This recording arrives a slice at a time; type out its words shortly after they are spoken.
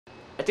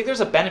I think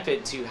there's a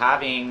benefit to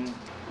having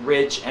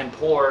rich and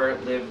poor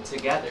live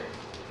together.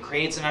 It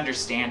creates an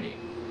understanding.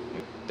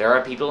 There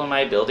are people in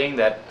my building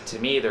that, to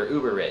me, they're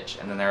uber rich,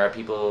 and then there are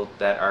people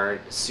that are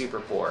super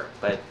poor,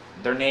 but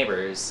they're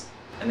neighbors,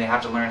 and they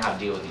have to learn how to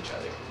deal with each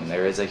other. And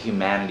there is a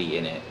humanity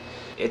in it.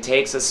 It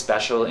takes a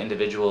special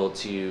individual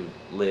to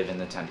live in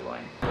the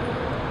Tenderloin.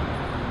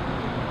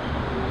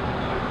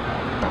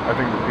 I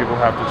think that people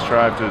have to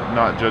strive to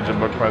not judge a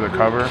book by the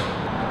cover,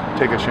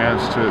 take a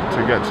chance to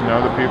get to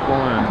know the people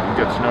and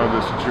get to know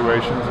the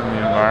situations and the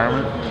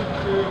environment.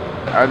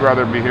 I'd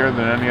rather be here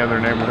than any other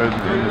neighborhood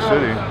in the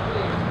city,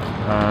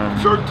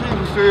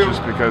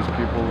 just because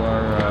people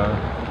are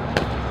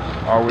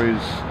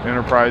always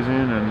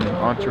enterprising and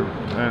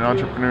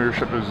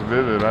entrepreneurship is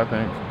vivid, I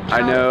think. I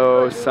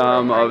know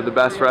some of the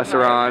best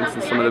restaurants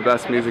and some of the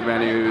best music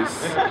venues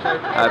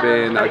have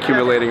been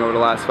accumulating over the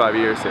last 5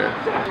 years here.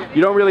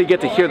 You don't really get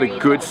to hear the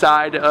good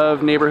side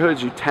of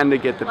neighborhoods, you tend to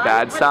get the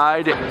bad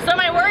side. So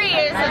my worry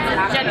is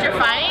it's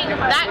gentrifying.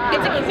 That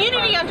it's a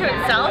community unto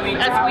itself,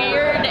 as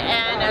weird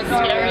and as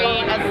scary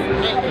as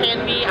it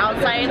can be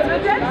outside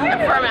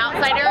for an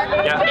outsider.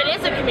 It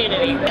is a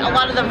community. A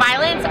lot of the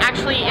violence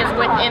actually is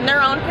within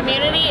their own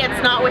community.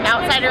 It's not with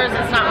outsiders,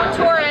 it's not with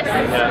tourists.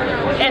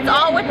 It's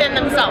all within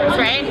themselves,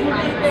 right?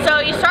 So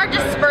you start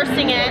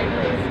dispersing it.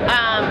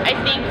 I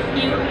think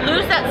you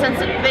lose that sense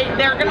of,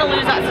 they're going to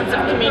lose that sense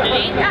of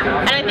community.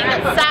 And I think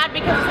that's sad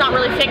because it's not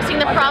really fixing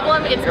the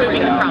problem, it's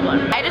moving the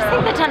problem. I just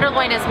think the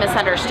Tenderloin is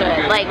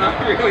misunderstood. Like,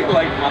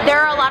 there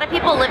are a lot of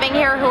people living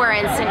here who are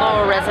in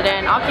single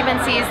resident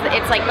occupancies.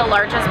 It's like the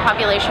largest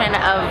population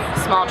of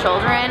small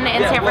children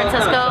in San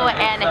Francisco,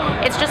 and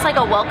it's just like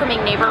a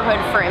welcoming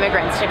neighborhood for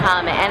immigrants to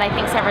come. And I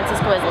think San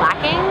Francisco is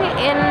lacking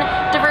in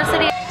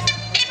diversity.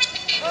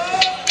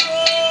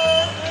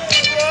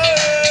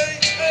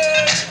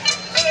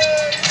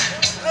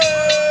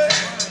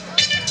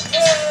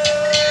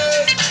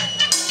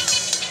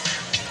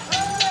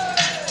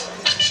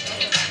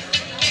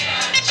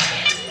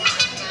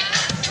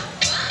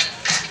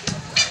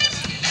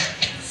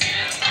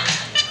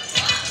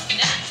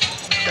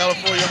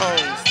 California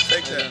homes,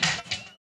 take that.